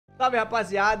Salve,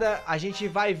 rapaziada, a gente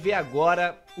vai ver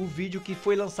agora o vídeo que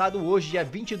foi lançado hoje, dia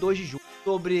 22 de julho,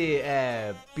 sobre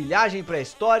pilhagem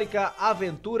pré-histórica,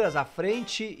 aventuras à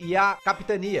frente e a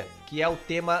capitania, que é o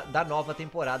tema da nova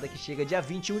temporada que chega dia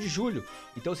 21 de julho.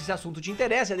 Então, se esse assunto te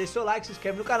interessa, deixa seu like, se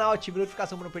inscreve no canal, ative a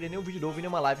notificação para não perder nenhum vídeo novo e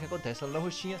nenhuma live que acontece lá na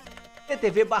roxinha.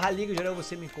 TV/Liga Jorel,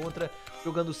 você me encontra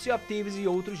jogando Sea of Thieves e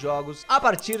outros jogos a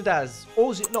partir das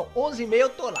 11h30 eu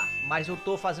tô lá, mas eu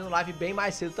tô fazendo live bem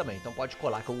mais cedo também, então pode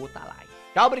colar que eu vou estar lá.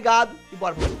 Tchau, obrigado e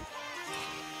bora pro vídeo.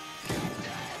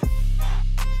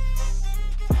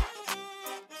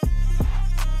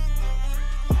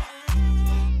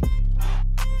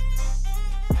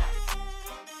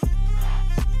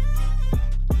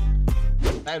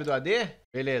 Saíram do AD?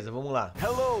 Beleza, vamos lá.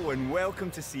 Hello and welcome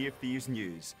to Sea of Thieves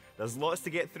news. There's lots to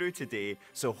get through today,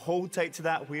 so hold tight to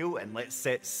that wheel and let's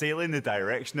set sail in the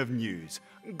direction of news.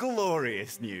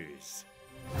 Glorious news.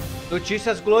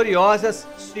 Notícias gloriosas,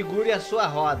 segure a sua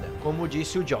roda, como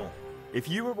disse o John. If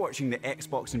you were watching the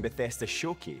Xbox and Bethesda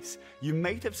showcase, you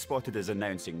might have spotted us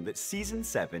announcing that Season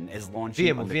 7 is launching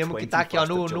on the 21st que tá aqui, ó,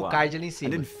 no of July, card ali em cima.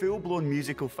 and in full-blown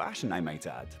musical fashion, I might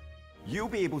add. You'll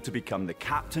be able to become the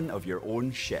captain of your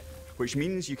own ship, which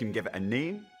means you can give it a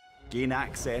name, gain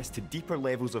access to deeper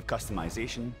levels of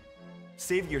customization,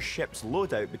 save your ship's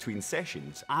loadout between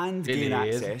sessions, and gain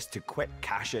access to quick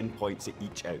cash-in points at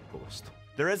each outpost.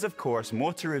 There is, of course,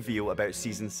 more to reveal about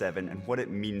Season 7 and what it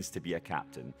means to be a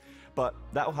captain, but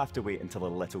that'll have to wait until a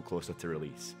little closer to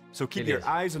release. So keep your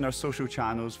eyes on our social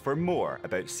channels for more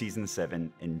about Season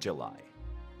 7 in July.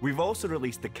 We've also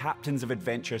released the Captains of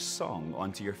Adventure song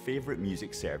onto your favorite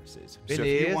music services. So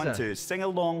if you want to sing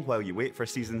along while you wait for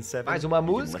Season 7, Mais uma you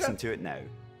can música. listen to it now.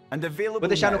 And available Vou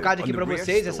deixar no now card on aqui the pra Rare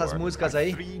vocês essas Store músicas are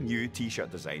aí. 3 new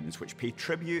t-shirt designs which pay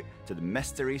tribute to the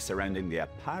mystery surrounding the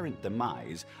apparent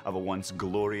demise of a once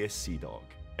glorious sea dog.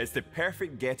 It's the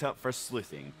perfect get-up for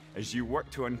sleuthing as you work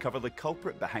to uncover the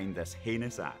culprit behind this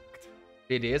heinous act.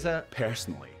 Beleza.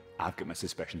 Personally, I've got my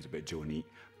suspicions about Joe Neat,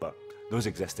 but those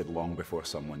existed long before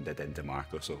someone did into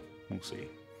Marco, so we'll see.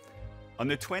 On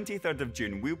the 23rd of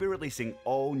June, we'll be releasing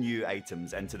all new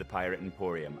items into the Pirate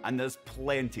Emporium, and there's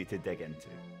plenty to dig into.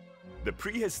 The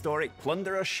prehistoric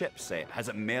Plunderer ship set has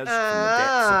emerged from the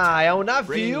depths of time, é um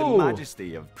bringing navio. the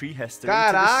majesty of prehistory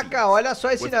Caraca, to the seas. olha só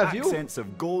esse With navio. accents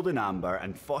of golden amber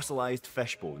and fossilized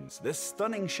fish bones, this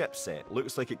stunning ship set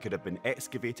looks like it could have been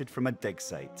excavated from a dig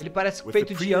site. Ele parece With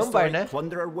feito the de âmbar, né?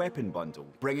 Plunderer weapon bundle,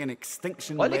 bringing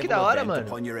extinction Olha que level da hora, event mano.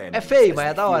 upon your É enemies feio, as mas é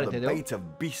they da hora, feel the entendeu? bite of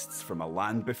beasts from a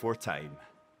land before time.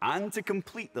 And to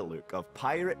complete the look of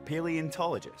pirate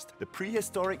paleontologist, the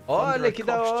prehistoric Olha Plunderer que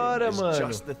da hora, costume is mano.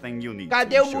 just the thing you'll need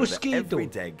Cadê to o ensure that mosquito? every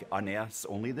dig unearths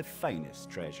only the finest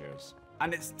treasures.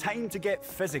 And it's time to get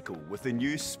physical with the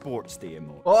new Sports Day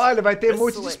emotes. Olha, vai ter This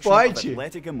emote de selection of esporte.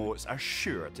 athletic emotes are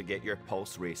sure to get your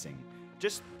pulse racing.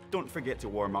 Just don't forget to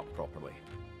warm up properly.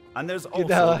 And there's da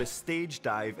also hora. the Stage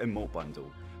Dive emote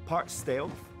bundle. Part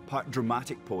stealth, part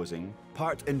dramatic posing,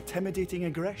 part intimidating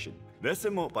aggression. This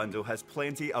emote bundle has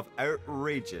plenty of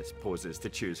outrageous poses to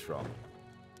choose from.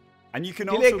 And you can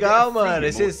Que also legal, get a free mano.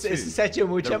 emote Esse too. set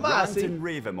emote The é massa, Rant hein? and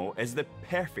Rave emote is the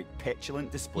perfect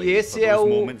petulant display E esse for é those o...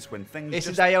 moments when things Esse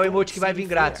just daí é o don't emote que vai seem vir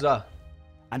grátis, fair. ó.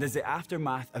 And as the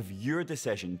aftermath of your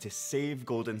decision to save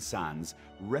Golden Sands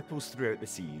ripples throughout the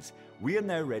seas, we are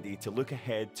now ready to look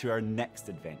ahead to our next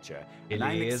adventure, and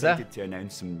I'm Beleza. excited to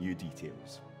announce some new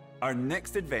details. Our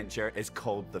next adventure is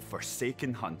called The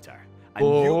Forsaken Hunter, and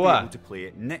you'll be Boa. able to play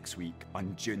it next week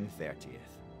on June 30th.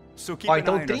 So keep Ó, an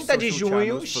então eye on our 30 de social junho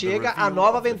channels for the chega a reveal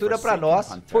nova of the aventura pra Forsaken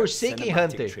nós, Hunter Forsaken cinematic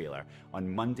Hunter. trailer on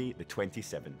Monday the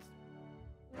 27th.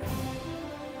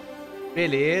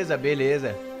 Beleza,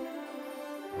 beleza.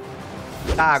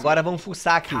 Tá, agora vamos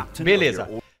fuçar aqui. Captain Beleza.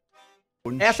 of your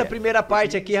own Essa ship, primeira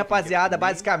parte which aqui, means you can rapaziada, get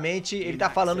name, basicamente, ele tá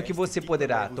gain falando que access to você deeper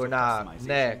poderá levels of tornar, customization,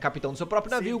 né, capitão do seu próprio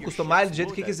navio, save your customar ele do ship's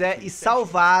jeito que loadout quiser between e sessions,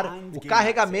 salvar and o gain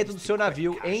carregamento do access seu to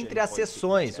navio quick cash-in entre as points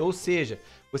sessões. each Ou seja,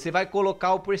 você vai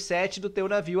colocar o preset do teu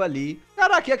navio ali.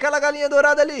 Caraca, e aquela galinha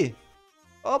dourada ali?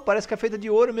 Ó, parece que é feita de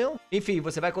ouro mesmo. Enfim,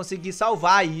 você vai conseguir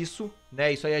salvar isso,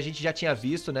 né? Isso aí a gente já tinha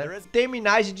visto, né?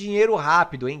 Terminais de dinheiro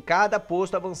rápido em cada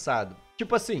posto avançado.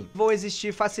 Tipo assim, vão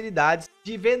existir facilidades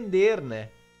de vender, né?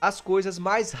 As coisas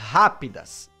mais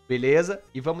rápidas, beleza?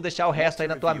 E vamos deixar o resto aí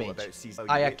na tua mente.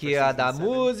 Aí aqui é a da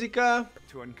música.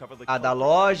 A da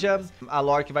loja, a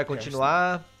lore que vai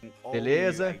continuar,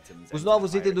 beleza. Os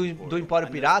novos itens do Empório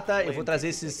Pirata, eu vou trazer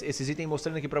esses itens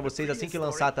mostrando aqui pra vocês assim que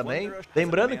lançar também.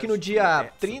 Lembrando que no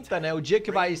dia 30, né, o dia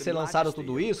que vai ser lançado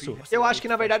tudo isso, eu acho que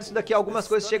na verdade isso daqui, algumas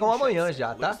coisas chegam amanhã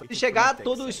já, tá? Se chegar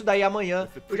tudo isso daí amanhã,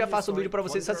 eu já faço um vídeo pra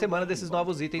vocês essa semana desses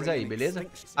novos itens aí, beleza?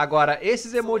 Agora,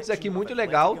 esses emotes aqui muito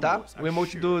legal, tá? O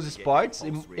emote dos esportes,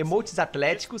 emotes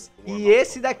atléticos e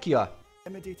esse daqui, ó.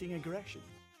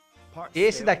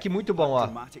 Esse daqui muito bom, ó.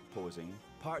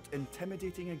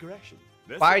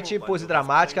 Parte pose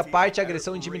dramática, parte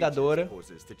agressão intimidadora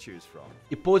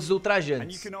e poses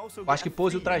ultrajantes. Eu acho que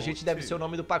pose ultrajante deve ser o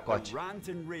nome do pacote.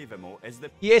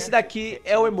 E esse daqui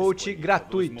é o emote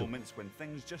gratuito.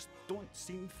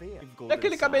 E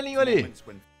aquele cabelinho ali?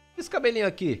 Esse cabelinho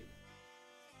aqui?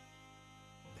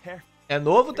 É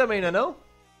novo também, não é não?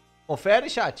 Confere,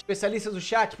 chat. Especialistas do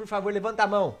chat, por favor, levanta a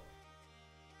mão.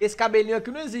 Esse cabelinho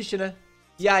aqui não existe, né?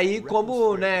 E aí,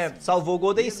 como, né, salvou o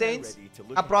Golden Sands,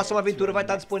 a próxima aventura vai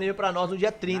estar disponível pra nós no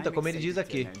dia 30, como ele diz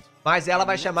aqui. Mas ela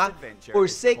vai chamar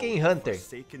Forsaken Hunter.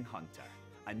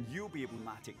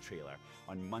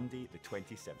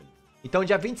 Então,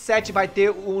 dia 27 vai ter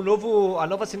a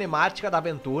nova cinemática da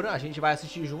aventura. A gente vai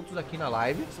assistir juntos aqui na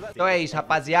live. Então é isso,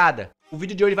 rapaziada. O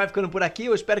vídeo de hoje vai ficando por aqui.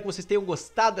 Eu espero que vocês tenham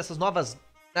gostado dessas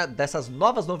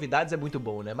novas novidades. É muito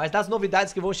bom, né? Mas das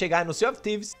novidades que vão chegar no Sea of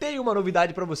Thieves, tem uma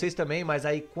novidade pra vocês também. Mas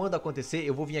aí, quando acontecer,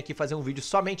 eu vou vir aqui fazer um vídeo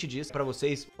somente disso pra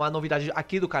vocês. Uma novidade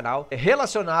aqui do canal,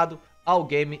 relacionado ao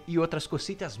game e outras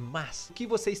cositas más. O que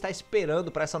você está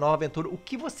esperando pra essa nova aventura? O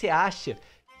que você acha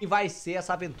que vai ser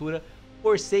essa aventura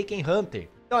Forsaken Hunter?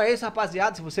 Então é isso,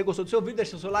 rapaziada. Se você gostou do seu vídeo,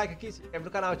 deixa o seu like aqui, se inscreve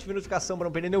no canal, ative a notificação pra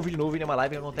não perder nenhum vídeo novo e nenhuma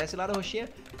live que acontece lá na roxinha.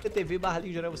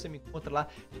 TV/Liga Jorel, você me encontra lá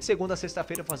de segunda a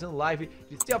sexta-feira fazendo live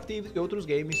de Sea of Thieves e outros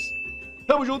games.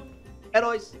 Tamo junto, é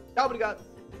nóis, tchau, obrigado.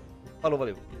 Falou,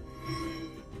 valeu.